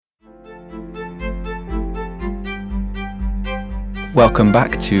Welcome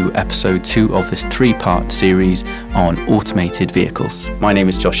back to episode 2 of this 3-part series on automated vehicles. My name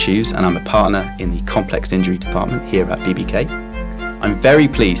is Josh Hughes and I'm a partner in the Complex Injury Department here at BBK. I'm very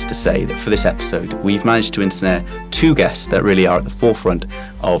pleased to say that for this episode we've managed to ensnare 2 guests that really are at the forefront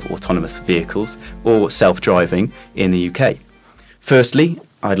of autonomous vehicles or self-driving in the UK. Firstly,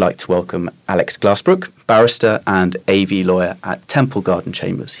 I'd like to welcome Alex Glassbrook, barrister and AV lawyer at Temple Garden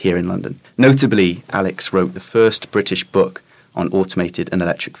Chambers here in London. Notably, Alex wrote the first British book on automated and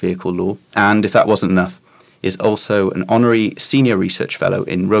electric vehicle law, and if that wasn't enough, is also an honorary senior research fellow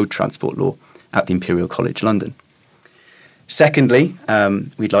in road transport law at the Imperial College London. Secondly,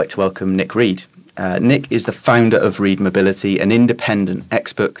 we'd like to welcome Nick Reed. Nick is the founder of Reed Mobility, an independent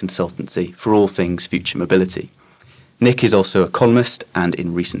expert consultancy for all things future mobility. Nick is also a columnist and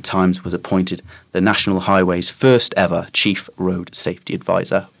in recent times was appointed the National Highways' first ever Chief Road Safety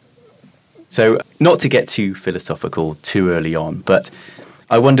Advisor. So not to get too philosophical too early on, but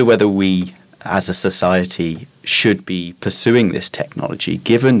I wonder whether we as a society should be pursuing this technology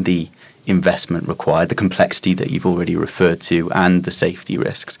given the investment required, the complexity that you've already referred to and the safety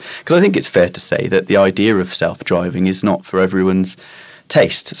risks. Because I think it's fair to say that the idea of self-driving is not for everyone's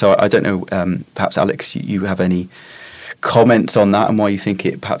taste. So I don't know, perhaps Alex, you have any comments on that and why you think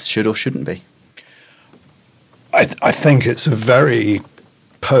it perhaps should or shouldn't be? I think it's a very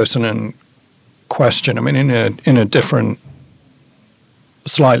pertinent question. I mean, in a different,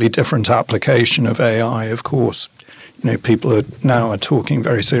 slightly different application of AI, of course, people are now talking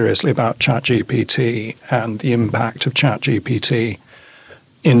very seriously about ChatGPT and the impact of ChatGPT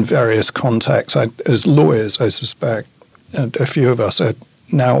in various contexts. As lawyers, I suspect, and a few of us are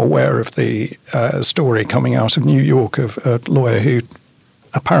now aware of the story coming out of New York of a lawyer who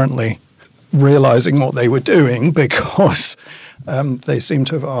apparently realizing what they were doing because they seem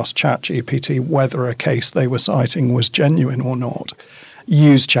to have asked ChatGPT whether a case they were citing was genuine or not,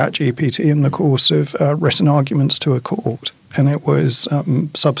 used ChatGPT in the course of written arguments to a court. And it was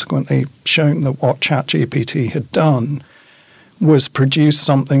subsequently shown that what ChatGPT had done was produce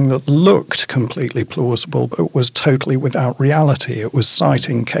something that looked completely plausible but was totally without reality. It was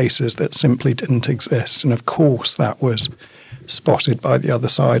citing cases that simply didn't exist. And of course that was spotted by the other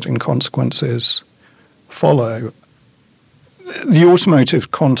side and consequences follow. The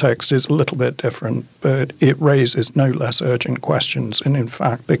automotive context is a little bit different, but it raises no less urgent questions. And in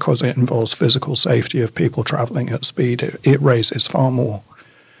fact, because it involves physical safety of people travelling at speed, it raises far more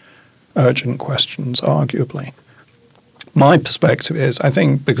urgent questions, arguably. My perspective is, I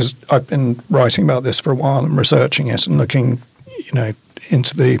think, because I've been writing about this for a while and researching it and looking,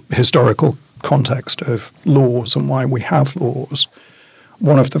 into the historical context of laws and why we have laws,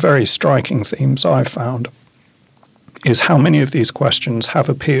 one of the very striking themes I've found is how many of these questions have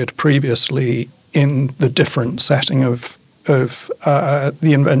appeared previously in the different setting of the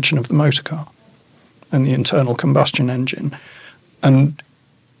invention of the motor car and the internal combustion engine. And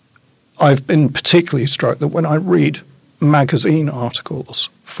I've been particularly struck that when I read magazine articles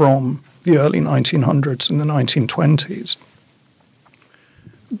from the early 1900s and the 1920s,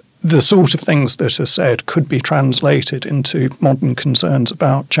 the sort of things that are said could be translated into modern concerns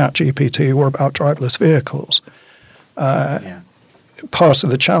about ChatGPT or about driverless vehicles. Part of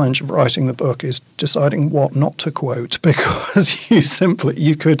the challenge of writing the book is deciding what not to quote, because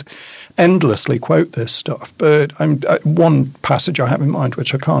you could endlessly quote this stuff. But one passage I have in mind,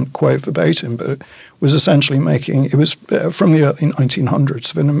 which I can't quote verbatim, but it was essentially it was from the early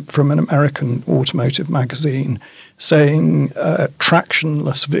 1900s from an American automotive magazine saying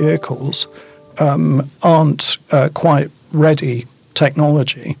tractionless vehicles aren't quite ready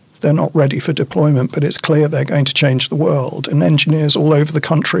technology. They're not ready for deployment, but it's clear they're going to change the world. And engineers all over the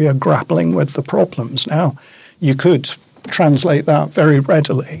country are grappling with the problems. Now, you could translate that very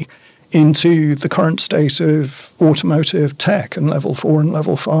readily into the current state of automotive tech and level 4 and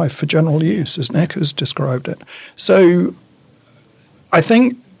level 5 for general use, as Nick has described it. So I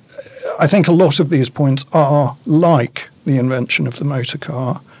think a lot of these points are like the invention of the motor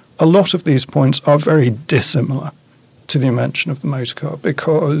car. A lot of these points are very dissimilar to the invention of the motor car,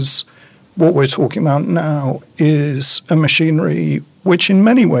 because what we're talking about now is a machinery which in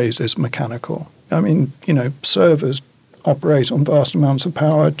many ways is mechanical. I mean, servers operate on vast amounts of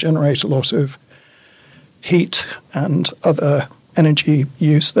power, generate a lot of heat and other energy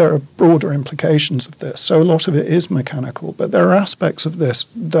use. There are broader implications of this. So a lot of it is mechanical, but there are aspects of this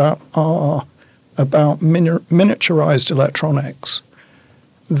that are about miniaturized electronics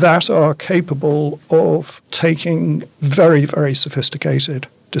that are capable of taking very, very sophisticated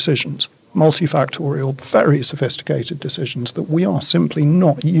decisions, multifactorial, very sophisticated decisions that we are simply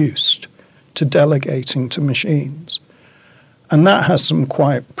not used to delegating to machines. And that has some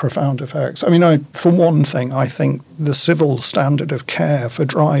quite profound effects. I mean, for one thing, I think the civil standard of care for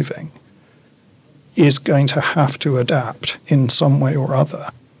driving is going to have to adapt in some way or other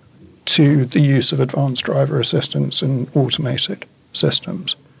to the use of advanced driver assistance and automated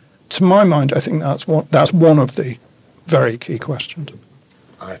systems. To my mind, I think that's one of the very key questions.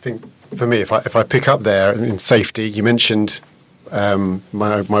 I think for me, if I pick up there in safety, you mentioned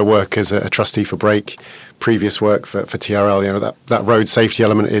my work as a trustee for Brake, previous work for TRL. You know, that road safety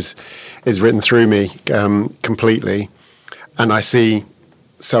element is written through me completely, and I see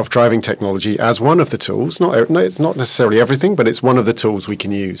self-driving technology as one of the tools. It's not necessarily everything, but it's one of the tools we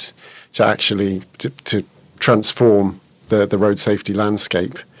can use to actually to transform the road safety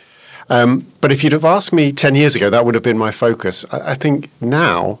landscape. But if you'd have asked me 10 years ago, that would have been my focus. I think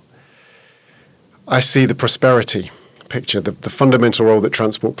now I see the prosperity picture, the fundamental role that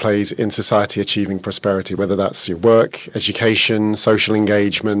transport plays in society achieving prosperity, whether that's your work, education, social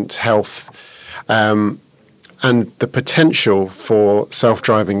engagement, health, and the potential for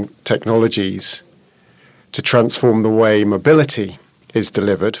self-driving technologies to transform the way mobility is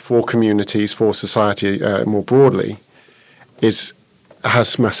delivered for communities, for society more broadly,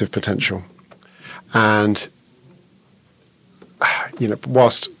 has massive potential. And,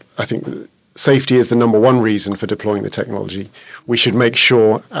 whilst I think safety is the number one reason for deploying the technology, we should make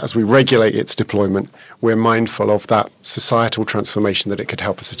sure, as we regulate its deployment, we're mindful of that societal transformation that it could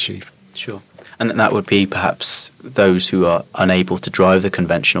help us achieve. Sure. And that would be perhaps those who are unable to drive the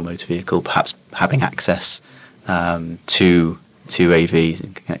conventional motor vehicle, perhaps having access to AVs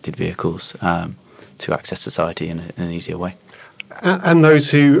and connected vehicles to access society in an easier way. And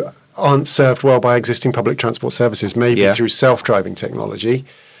those who aren't served well by existing public transport services, maybe through self-driving technology,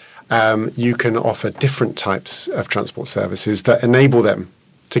 you can offer different types of transport services that enable them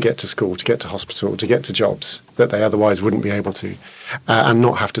to get to school, to get to hospital, to get to jobs that they otherwise wouldn't be able to, and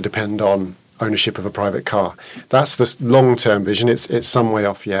not have to depend on ownership of a private car. That's the long-term vision. It's some way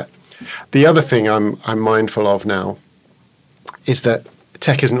off yet. The other thing I'm mindful of now is that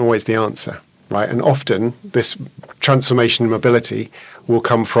tech isn't always the answer, right? And often this transformation in mobility will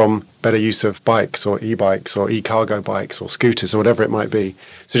come from better use of bikes or e-bikes or e-cargo bikes or scooters or whatever it might be.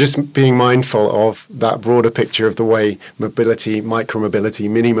 So just being mindful of that broader picture of the way mobility, micro-mobility,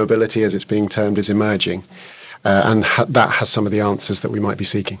 mini-mobility as it's being termed, is emerging. And that has some of the answers that we might be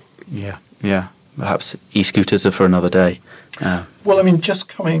seeking. Yeah. Perhaps e-scooters are for another day. Well, I mean, just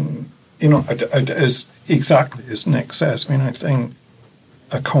coming, as exactly as Nick says, I mean, I think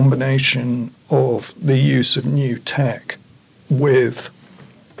a combination of the use of new tech with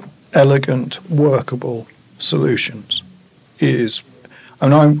elegant, workable solutions is,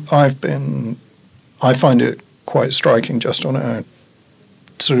 and I find it quite striking just on a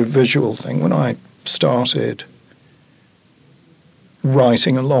sort of visual thing. When I started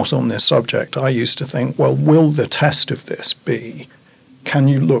writing a lot on this subject, I used to think, well, will the test of this be, can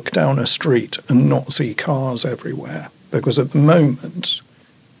you look down a street and not see cars everywhere? Because at the moment,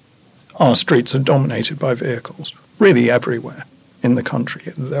 our streets are dominated by vehicles, really everywhere in the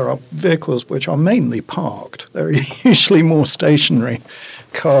country. There are vehicles which are mainly parked. There are usually more stationary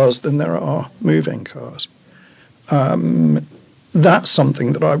cars than there are moving cars. That's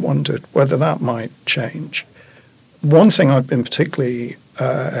something that I wondered whether that might change. One thing I've been particularly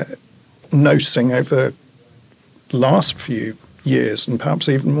noticing over the last few years, and perhaps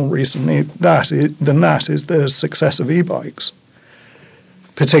even more recently than that, is the success of e-bikes,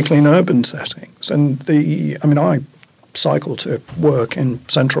 particularly in urban settings. And I cycle to work in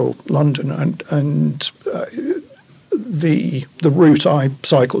central London, and the route I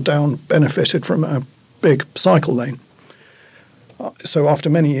cycled down benefited from a big cycle lane. So after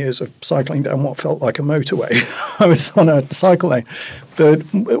many years of cycling down what felt like a motorway, I was on a cycle lane. But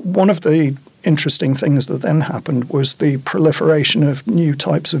one of the interesting things that then happened was the proliferation of new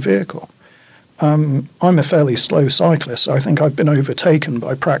types of vehicle. I'm a fairly slow cyclist, so I think I've been overtaken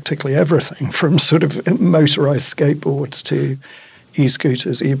by practically everything from sort of motorised skateboards to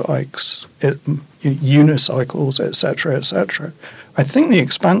e-scooters, e-bikes, unicycles, etc., etc. I think the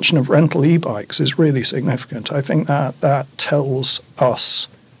expansion of rental e-bikes is really significant. I think that tells us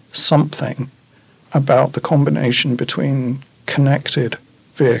something about the combination between connected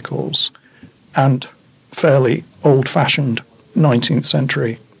vehicles and fairly old-fashioned 19th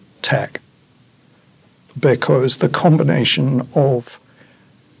century tech, because the combination of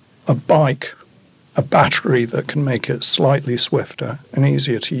a bike, a battery that can make it slightly swifter and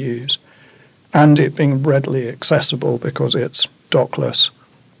easier to use, and it being readily accessible because it's dockless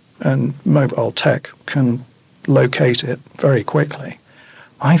and mobile tech can locate it very quickly.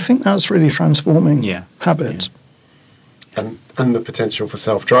 I think that's really transforming habits. and the potential for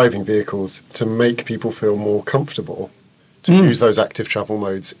self-driving vehicles to make people feel more comfortable to use those active travel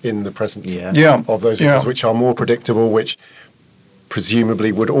modes in the presence of those vehicles, which are more predictable, which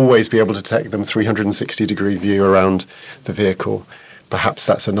presumably would always be able to take them 360-degree view around the vehicle. Perhaps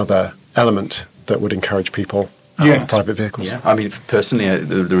that's another element that would encourage people out of private vehicles. Yeah, I mean, personally,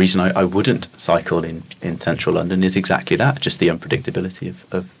 the reason I wouldn't cycle in central London is exactly that, just the unpredictability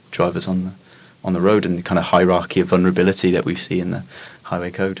of drivers on the road and the kind of hierarchy of vulnerability that we see in the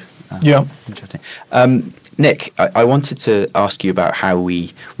highway code. Interesting. Nick, I wanted to ask you about how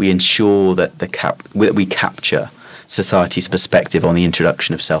we ensure that we capture society's perspective on the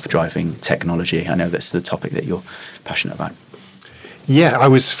introduction of self-driving technology. I know that's the topic that you're passionate about. Yeah, I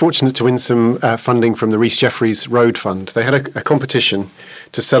was fortunate to win some funding from the Rhys Jefferies Road Fund. They had a competition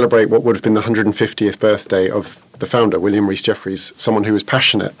to celebrate what would have been the 150th birthday of the founder, William Rhys Jefferies, someone who was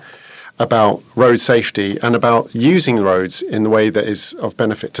passionate about road safety and about using roads in the way that is of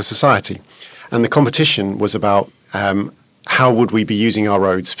benefit to society. And the competition was about how would we be using our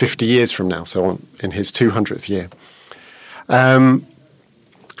roads 50 years from now, so on in his 200th year.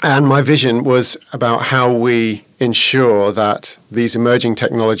 And my vision was about how we ensure that these emerging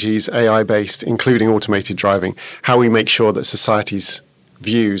technologies, AI-based, including automated driving, how we make sure that society's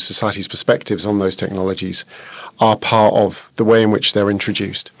views, society's perspectives on those technologies are part of the way in which they're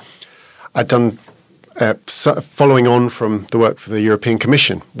introduced. I'd done, following on from the work for the European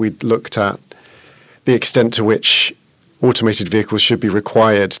Commission, we'd looked at the extent to which automated vehicles should be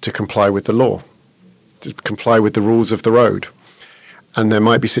required to comply with the law, to comply with the rules of the road. And there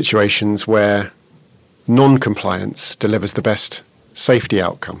might be situations where non-compliance delivers the best safety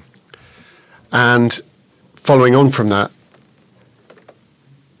outcome. And following on from that,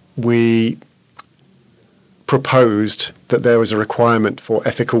 we proposed that there was a requirement for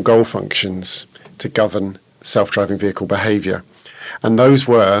ethical goal functions to govern self-driving vehicle behaviour. And those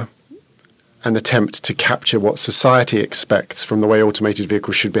were an attempt to capture what society expects from the way automated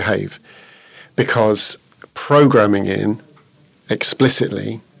vehicles should behave. Because programming in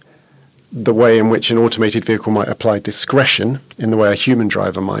explicitly the way in which an automated vehicle might apply discretion in the way a human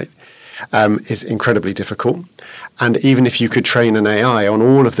driver might is incredibly difficult. And even if you could train an AI on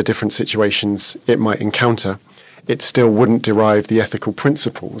all of the different situations it might encounter, it still wouldn't derive the ethical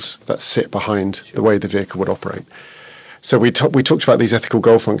principles that sit behind the way the vehicle would operate. So we talked about these ethical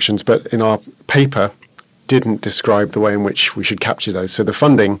goal functions, but in our paper didn't describe the way in which we should capture those. So the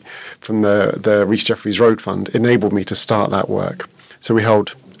funding from the Rhys Jefferies Road Fund enabled me to start that work. So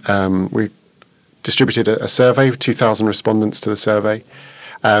we distributed a survey, 2,000 respondents to the survey,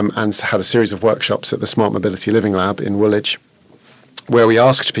 and had a series of workshops at the Smart Mobility Living Lab in Woolwich, where we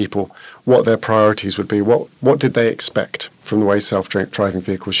asked people what their priorities would be, what did they expect from the way self-driving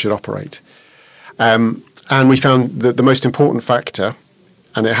vehicles should operate. And we found that the most important factor,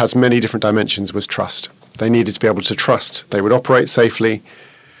 and it has many different dimensions, was trust. They needed to be able to trust they would operate safely,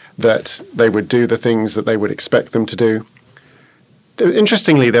 that they would do the things that they would expect them to do.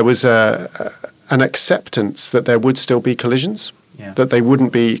 Interestingly, there was an acceptance that there would still be collisions, that they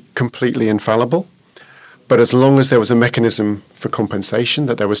wouldn't be completely infallible. But as long as there was a mechanism for compensation,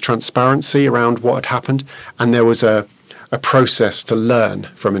 that there was transparency around what had happened, and there was a process to learn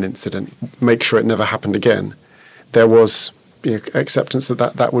from an incident, make sure it never happened again, there was acceptance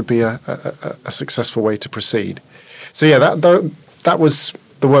that would be a successful way to proceed. So that was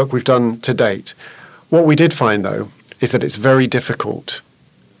the work we've done to date. What we did find, though, is that it's very difficult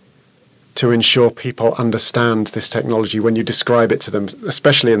to ensure people understand this technology when you describe it to them,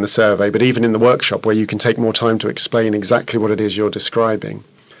 especially in the survey, but even in the workshop where you can take more time to explain exactly what it is you're describing.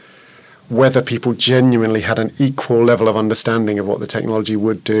 Whether people genuinely had an equal level of understanding of what the technology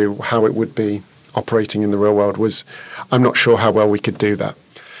would do, how it would be operating in the real world, I'm not sure how well we could do that.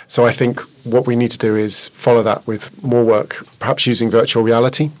 So I think what we need to do is follow that with more work, perhaps using virtual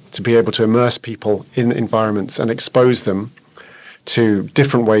reality to be able to immerse people in environments and expose them to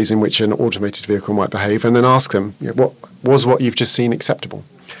different ways in which an automated vehicle might behave, and then ask them, what you've just seen acceptable?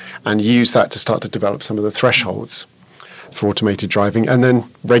 And use that to start to develop some of the thresholds for automated driving. And then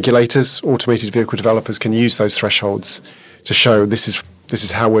regulators, automated vehicle developers can use those thresholds to show this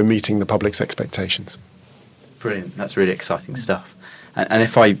is how we're meeting the public's expectations. Brilliant. That's really exciting stuff. And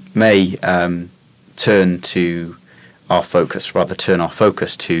if I may turn our focus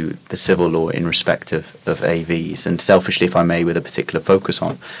to the civil law in respect of AVs, and selfishly, if I may, with a particular focus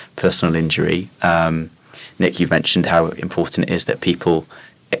on personal injury. Nick, you've mentioned how important it is that people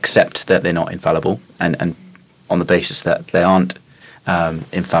accept that they're not infallible, and on the basis that they aren't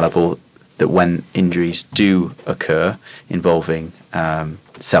infallible, that when injuries do occur involving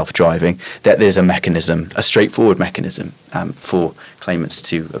self-driving, that there's a mechanism, a straightforward mechanism for claimants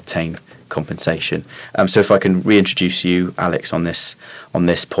to obtain compensation. So if I can reintroduce you, Alex, on this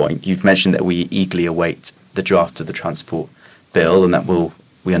point, you've mentioned that we eagerly await the draft of the Transport Bill, and that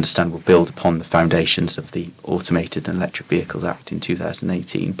we understand will build upon the foundations of the Automated and Electric Vehicles Act in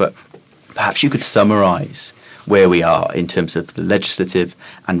 2018. But perhaps you could summarise where we are in terms of the legislative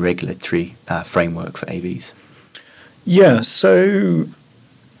and regulatory framework for AVs. Yeah, so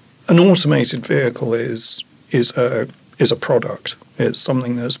an automated vehicle is a product. It's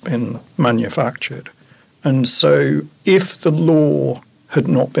something that's been manufactured. And so if the law had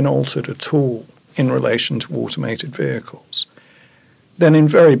not been altered at all in relation to automated vehicles, then in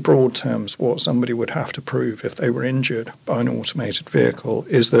very broad terms, what somebody would have to prove if they were injured by an automated vehicle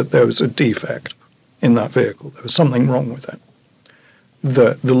is that there was a defect in that vehicle. There was something wrong with it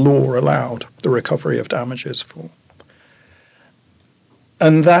that the law allowed the recovery of damages for.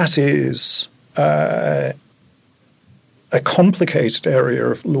 And that is a complicated area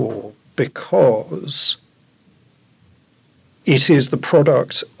of law because it is the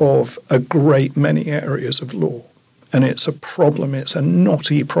product of a great many areas of law. And it's a problem, it's a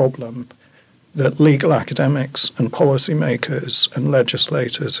knotty problem that legal academics and policymakers and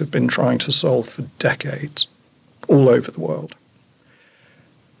legislators have been trying to solve for decades all over the world.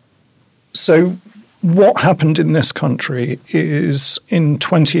 So what happened in this country is in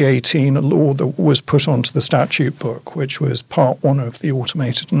 2018 a law that was put onto the statute book, which was Part 1 of the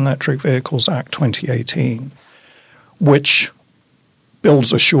Automated and Electric Vehicles Act 2018, which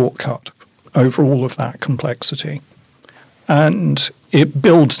builds a shortcut over all of that complexity. And it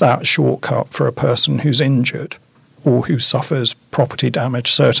builds that shortcut for a person who's injured or who suffers property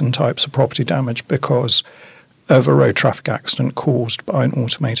damage, certain types of property damage, because of a road traffic accident caused by an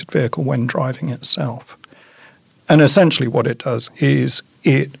automated vehicle when driving itself. And essentially what it does is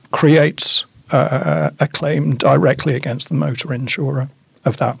it creates a claim directly against the motor insurer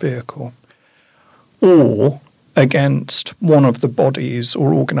of that vehicle or against one of the bodies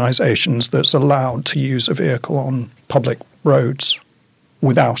or organisations that's allowed to use a vehicle on public roads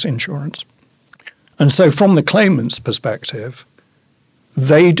without insurance. And so from the claimant's perspective,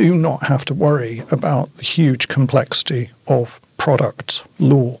 they do not have to worry about the huge complexity of products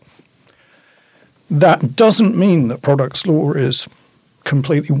law. That doesn't mean that products law is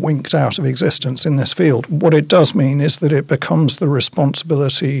completely winked out of existence in this field. What it does mean is that it becomes the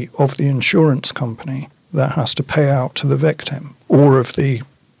responsibility of the insurance company that has to pay out to the victim or of the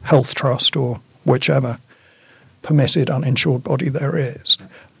health trust or whichever permitted uninsured body there is.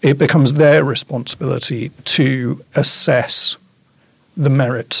 It becomes their responsibility to assess the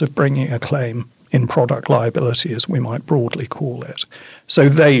merits of bringing a claim in product liability, as we might broadly call it. So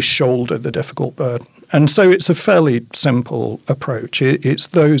they shoulder the difficult burden. And so it's a fairly simple approach. It's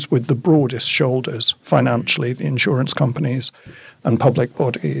those with the broadest shoulders financially, the insurance companies and public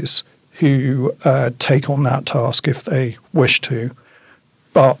bodies, who take on that task if they wish to.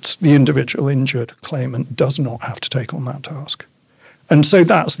 But the individual injured claimant does not have to take on that task. And so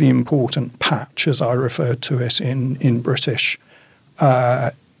that's the important patch, as I referred to it in British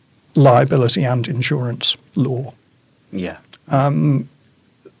liability and insurance law. Yeah. The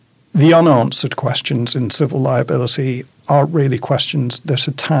unanswered questions in civil liability are really questions that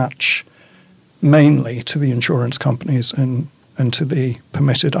attach mainly to the insurance companies and to the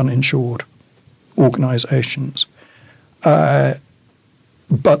permitted uninsured organisations. But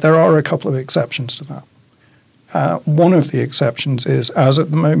there are a couple of exceptions to that. One of the exceptions is, as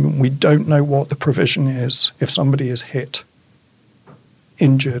at the moment, we don't know what the provision is if somebody is hit,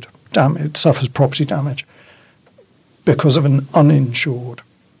 injured, damaged, suffers property damage because of an uninsured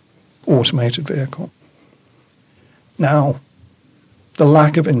automated vehicle. Now, the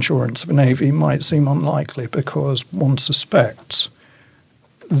lack of insurance of an AV might seem unlikely because one suspects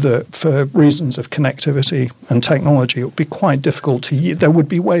that for reasons of connectivity and technology, it would be quite difficult to there would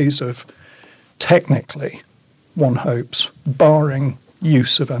be ways of technically, one hopes, barring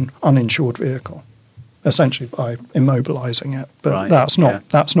use of an uninsured vehicle, essentially by immobilizing it. But right,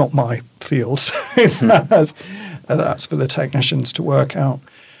 that's not my field. So that's for the technicians to work out.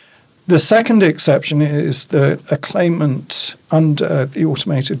 The second exception is that a claimant under the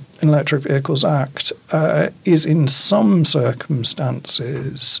Automated and Electric Vehicles Act is in some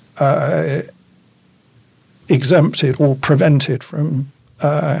circumstances exempted or prevented from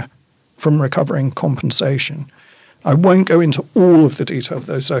recovering compensation. I won't go into all of the detail of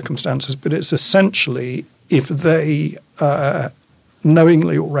those circumstances, but it's essentially if they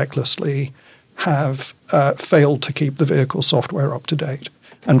knowingly or recklessly have failed to keep the vehicle software up to date,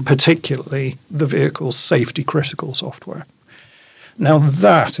 and particularly the vehicle's safety critical software. Now,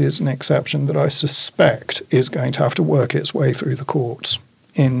 that is an exception that I suspect is going to have to work its way through the courts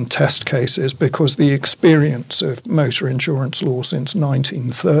in test cases, because the experience of motor insurance law since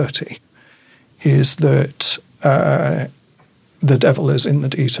 1930 is that the devil is in the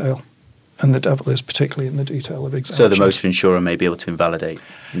detail, and the devil is particularly in the detail of exemptions. So the motor insurer may be able to invalidate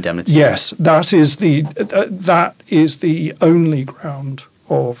indemnity? Yes, that is the only ground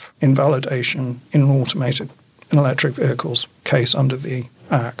of invalidation in electric vehicles case under the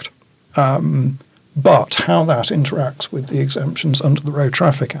Act. But how that interacts with the exemptions under the Road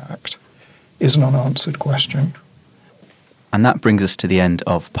Traffic Act is an unanswered question. And that brings us to the end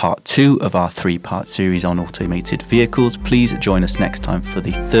of part 2 of our 3-part series on automated vehicles. Please join us next time for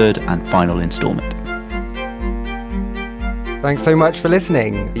the 3rd and final instalment. Thanks so much for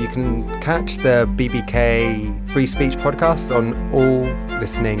listening. You can catch the BBK Free Speech podcast on all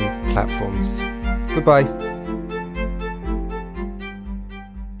listening platforms. Goodbye.